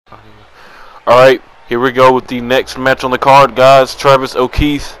Alright, here we go with the next match on the card, guys. Travis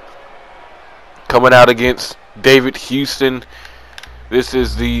O'Keefe coming out against David Houston. This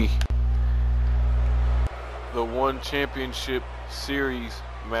is the One Championship Series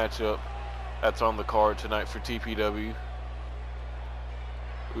matchup that's on the card tonight for TPW.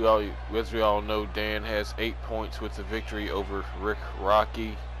 As we all know, Dan has 8 points with the victory over Rick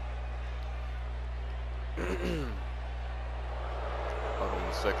Rocky. Hold on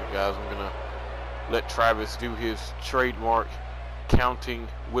a second, guys. I'm gonna let Travis do his trademark counting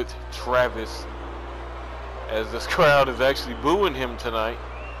with Travis, as this crowd is actually booing him tonight.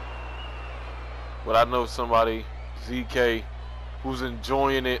 But I know somebody, ZK, who's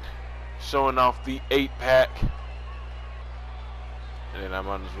enjoying it, showing off the 8-pack. And then I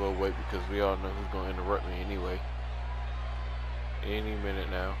might as well wait, because we all know who's going to interrupt me anyway. Any minute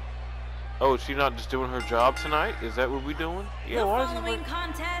now. Oh, is she not just doing her job tonight? Is that what we're doing? Yeah, the following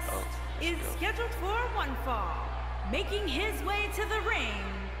contest is scheduled for one fall. Making his way to the ring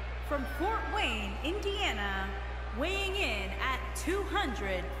from Fort Wayne, Indiana, weighing in at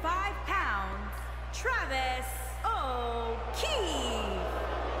 205 pounds, Travis O'Keefe.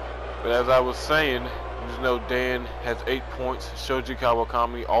 But as I was saying, you know Dan has 8 points. Shoji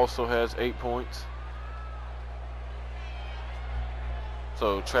Kawakami also has 8 points.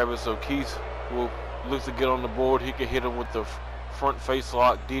 So Travis O'Keefe will look to get on the board. He can hit him with the front face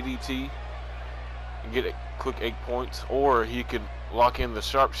lock DDT and get a quick 8 points, or he could lock in the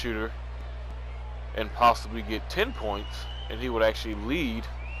sharpshooter and possibly get 10 points, and he would actually lead.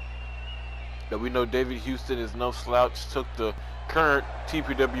 Now we know David Houston is no slouch. Took the current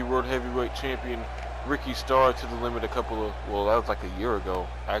TPW World Heavyweight Champion Ricky Starr to the limit that was like a year ago,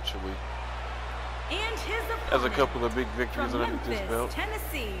 actually. And his has a couple of big victories underneath this belt.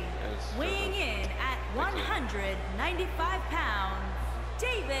 Tennessee, weighing in at 195 pounds,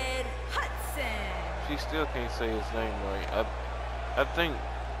 David Hudson. She still can't say his name right. I think,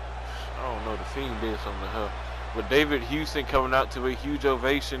 I don't know, the Fiend did something to her. But David Houston coming out to a huge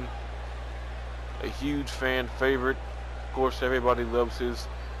ovation, a huge fan favorite. Of course, everybody loves his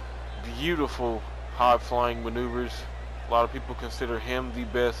beautiful high-flying maneuvers. A lot of people consider him the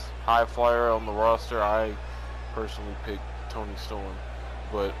best high flyer on the roster. I personally picked Tony Storm,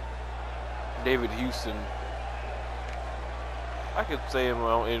 but David Houston, I could say in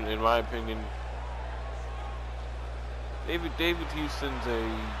my opinion, David Houston's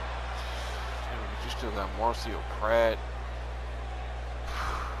you still got Marcio Pratt,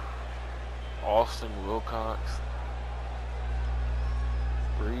 Austin Wilcox,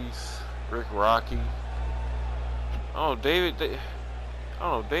 Reese, Rick Rocky. Oh, David. I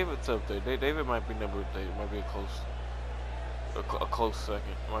don't know. David's up there. David might be number. David might be a close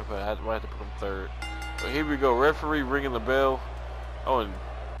second. Might have to put him third. But here we go. Referee ringing the bell. Oh, and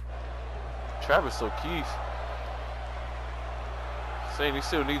Travis O'Keefe saying he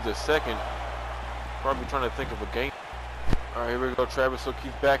still needs a second. Probably trying to think of a game. All right, here we go. Travis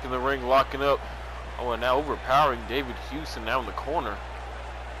O'Keefe back in the ring, locking up. Oh, and now overpowering David Houston now in the corner.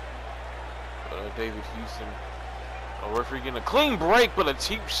 David Houston. A referee getting a clean break, but a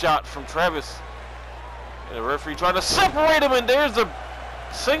cheap shot from Travis. And the referee trying to separate him, and there's a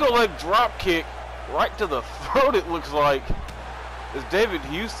single leg drop kick right to the throat, it looks like. As David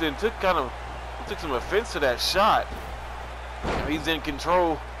Houston took some offense to that shot. He's in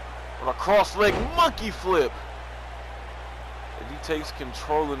control on a cross leg monkey flip. And he takes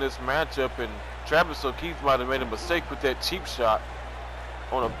control in this matchup, and Travis O'Keefe might have made a mistake with that cheap shot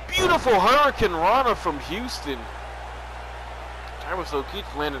on a beautiful Hurricane Rana from Houston. Travis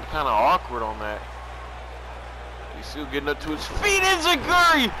O'Keefe landed kind of awkward on that. He's still getting up to his feet.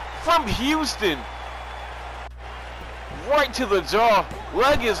 Enziguri from Houston. Right to the jaw.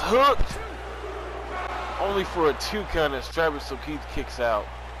 Leg is hooked. Only for a 2 count as Travis O'Keefe kicks out.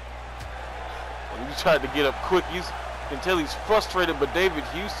 He tried to get up quick. You can tell he's frustrated, but David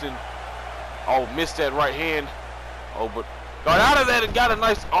Houston, missed that right hand. But got out of that and got a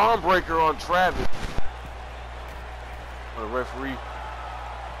nice arm breaker on Travis. The referee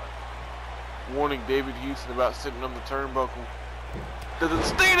warning David Houston about sitting on the turnbuckle. Doesn't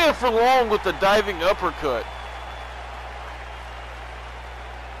stay there for long with the diving uppercut.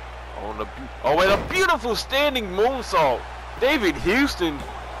 And a beautiful standing moonsault. David Houston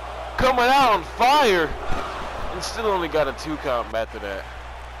coming out on fire and still only got a 2 count after that.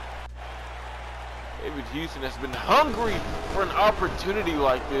 David Houston has been hungry for an opportunity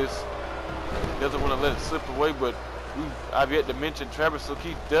like this. Doesn't want to let it slip away, but I've yet to mention Travis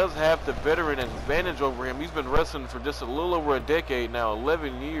O'Keefe does have the veteran advantage over him. He's been wrestling for just a little over a decade now,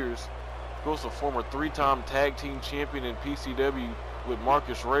 11 years. Of course, a former 3-time tag team champion in PCW. with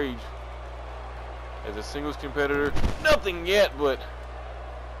Marcus Rage. As a singles competitor, nothing yet, but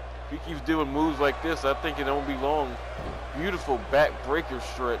if he keeps doing moves like this, I think it won't be long. Beautiful back breaker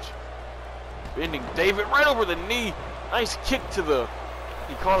stretch. Bending David right over the knee. Nice kick to the,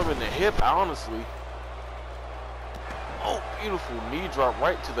 he caught him in the hip, honestly. Oh, beautiful knee drop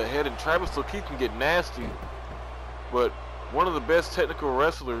right to the head, and Travis O'Keefe can get nasty. But one of the best technical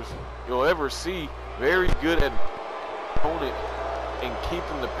wrestlers you'll ever see. Very good at opponent and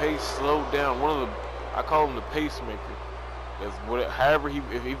keeping the pace slowed down. One of the, I call him the pacemaker. As however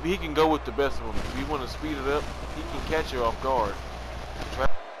if he can go with the best of them. If you want to speed it up, he can catch you off guard.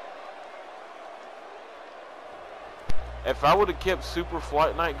 If I would have kept Super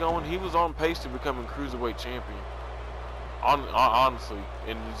Flight Night going, he was on pace to becoming Cruiserweight Champion. Honestly,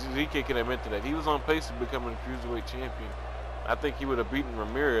 and ZK can admit to that. He was on pace to becoming Cruiserweight Champion. I think he would have beaten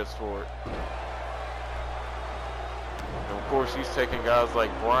Ramirez for it. And of course, he's taking guys like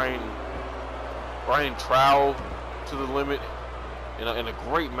Brian Trowell to the limit in a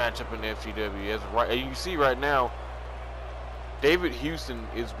great matchup in FTW. And you see right now, David Houston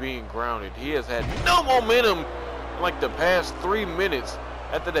is being grounded. He has had no momentum in like the past 3 minutes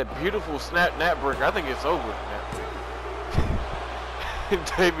after that beautiful snap net breaker. I think it's over now. And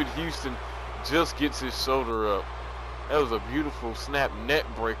David Houston just gets his shoulder up. That was a beautiful snap net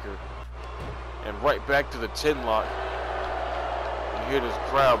breaker. And right back to the chin lock. You hear this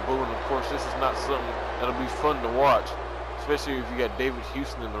crowd booing. Of course, this is not something that'll be fun to watch, especially if you got David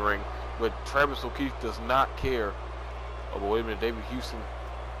Houston in the ring. But Travis O'Keefe does not care. Oh, but wait a minute, David Houston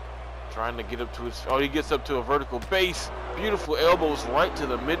trying to get up to his, oh, he gets up to a vertical base. Beautiful elbows right to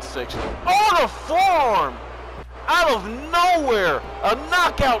the midsection. Oh, the forearm! Out of nowhere, a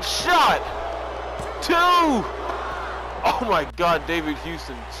knockout shot. 2. Oh my God, David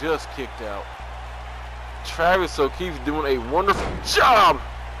Houston just kicked out. Travis O'Keefe doing a wonderful job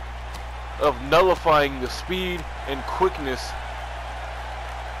of nullifying the speed and quickness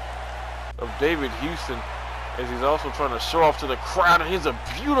of David Houston, as he's also trying to show off to the crowd. And here's a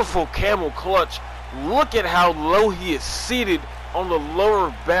beautiful camel clutch. Look at how low he is seated on the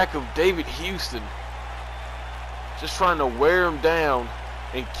lower back of David Houston. Just trying to wear him down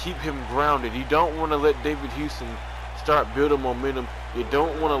and keep him grounded. You don't want to let David Houston start building momentum. You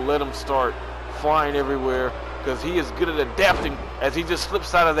don't want to let him start flying everywhere, because he is good at adapting as he just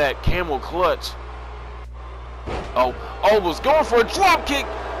slips out of that camel clutch. Oh, was going for a drop kick,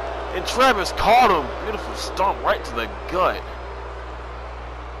 and Travis caught him. Beautiful stomp right to the gut.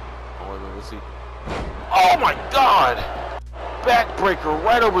 Oh, wait a minute, let's see. Oh my God! Backbreaker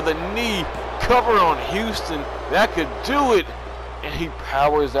right over the knee. Cover on Houston. That could do it. And he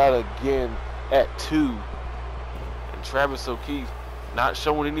powers out again at 2. And Travis O'Keefe not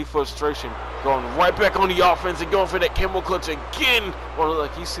showing any frustration. Going right back on the offense and going for that camel clutch again. Well,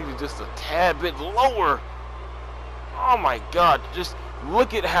 like he's seated just a tad bit lower. Oh my God. Just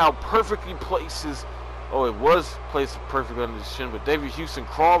look at how perfectly places. Oh, it was placed perfectly under his chin. But David Houston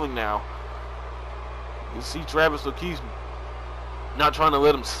crawling now. You see Travis O'Keefe not trying to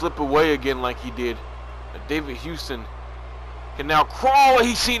let him slip away again like he did. But David Houston can now crawl.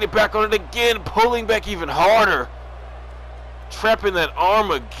 He's seated back on it again, pulling back even harder. Trapping that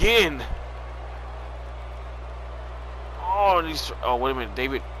arm again. Oh, and oh, wait a minute.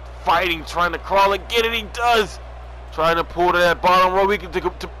 David fighting, trying to crawl again, and he does. Trying to pull to that bottom rope. He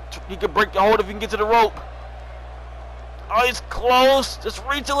can break the hold if he can get to the rope. Oh, he's close. Just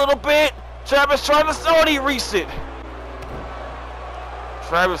reach a little bit. Travis trying to start. He reached it.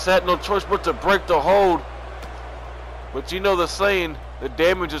 Travis had no choice but to break the hold. But you know the saying, the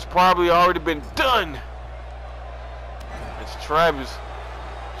damage has probably already been done. It's Travis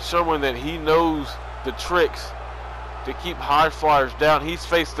showing that he knows the tricks to keep high flyers down. He's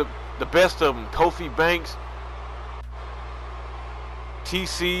faced the best of them. Kofi Banks,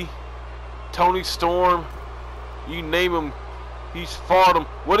 TC, Tony Storm, you name him, he's fought him.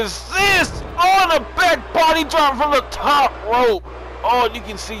 What is this? Oh, the back body drop from the top rope. Oh, and you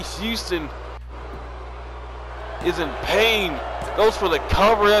can see Houston is in pain. Goes for the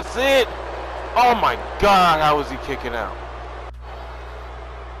cover. That's it. Oh my God, how is he kicking out?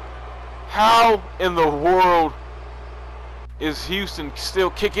 How in the world is Houston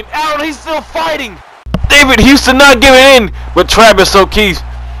still kicking out? He's still fighting. David Houston not giving in, but Travis O'Keefe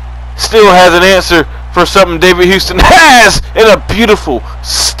still has an answer for something David Houston has in a beautiful,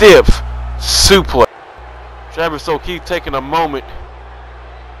 stiff suplex. Travis O'Keefe taking a moment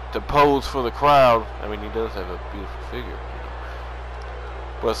to pose for the crowd. I mean, he does have a beautiful figure, you know.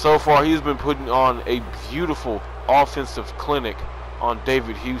 But so far, he's been putting on a beautiful offensive clinic on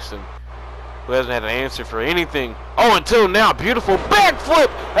David Houston. who hasn't had an answer for anything. Oh, until now, beautiful backflip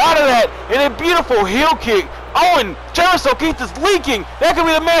out of that, and a beautiful heel kick. Oh, and Travis O'Keefe is leaking. That could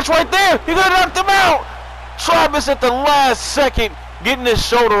be the match right there. He could have knocked him out. Travis at the last second getting his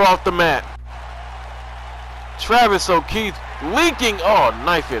shoulder off the mat. Travis O'Keefe leaking. Oh,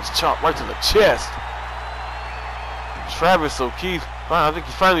 knife hits chopped right to the chest. Travis O'Keefe, I think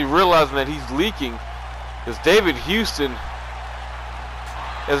he's finally realizing that he's leaking, because David Houston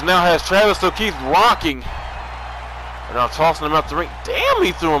now has Travis O'Keefe rocking and now tossing him out the ring. Damn,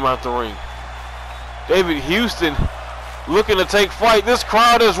 he threw him out the ring. David Houston looking to take flight. This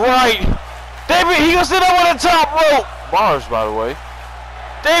crowd is right. David Houston up on the top rope. Bars, by the way.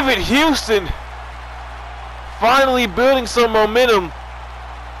 David Houston finally building some momentum,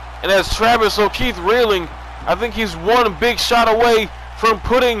 and as Travis O'Keefe reeling, I think he's one big shot away from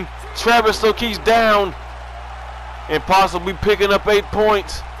putting Travis O'Keefe down and possibly picking up 8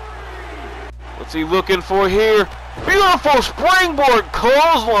 points. What's he looking for here? Beautiful springboard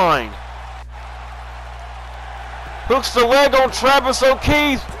clothesline. Hooks the leg on Travis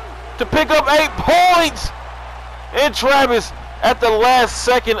O'Keefe to pick up 8 points. And Travis at the last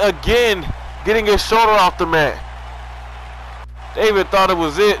second again getting his shoulder off the mat. David thought it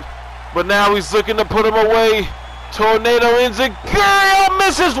was it, but now he's looking to put him away. Tornado Enziguri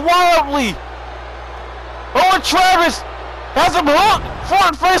misses wildly. Oh, and Travis has him hooked.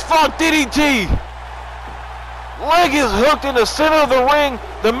 Front face lock DDT. Leg is hooked in the center of the ring.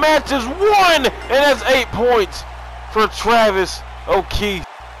 The match is won, and that's 8 points for Travis O'Keefe.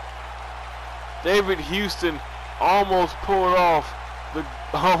 David Houston almost pulled off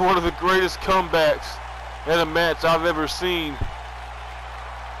one of the greatest comebacks in a match I've ever seen.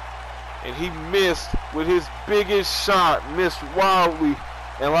 And he missed with his biggest shot, missed wildly,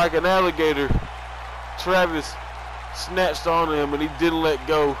 and like an alligator, Travis snatched onto him and he didn't let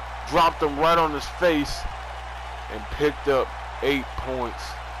go, dropped him right on his face, and picked up 8 points.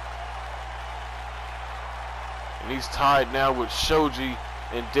 And he's tied now with Shoji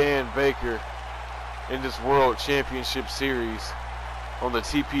and Dan Baker in this World Championship Series on the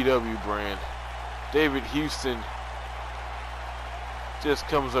TPW brand. David Houston just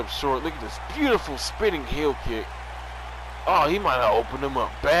comes up short. Look at this beautiful spinning heel kick. Oh, he might have opened him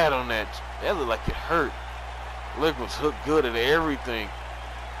up bad on that. That looked like it hurt. Leg was hooked good at everything.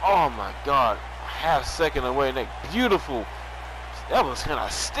 Oh my God. Half second away, and that beautiful. That was kind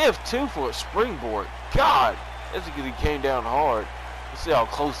of stiff too for a springboard. God, that's because he came down hard. Let's see how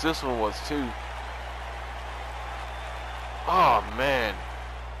close this one was too. Oh man,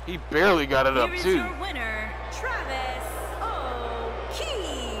 he barely got it up too. Your winner, Travis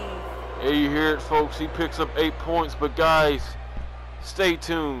O'Keefe. There you hear it, folks. He picks up 8 points, but guys, stay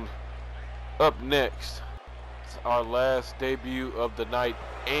tuned. Up next, it's our last debut of the night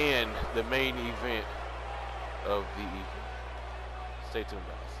and the main event of the evening. Stay tuned,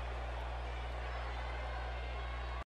 guys.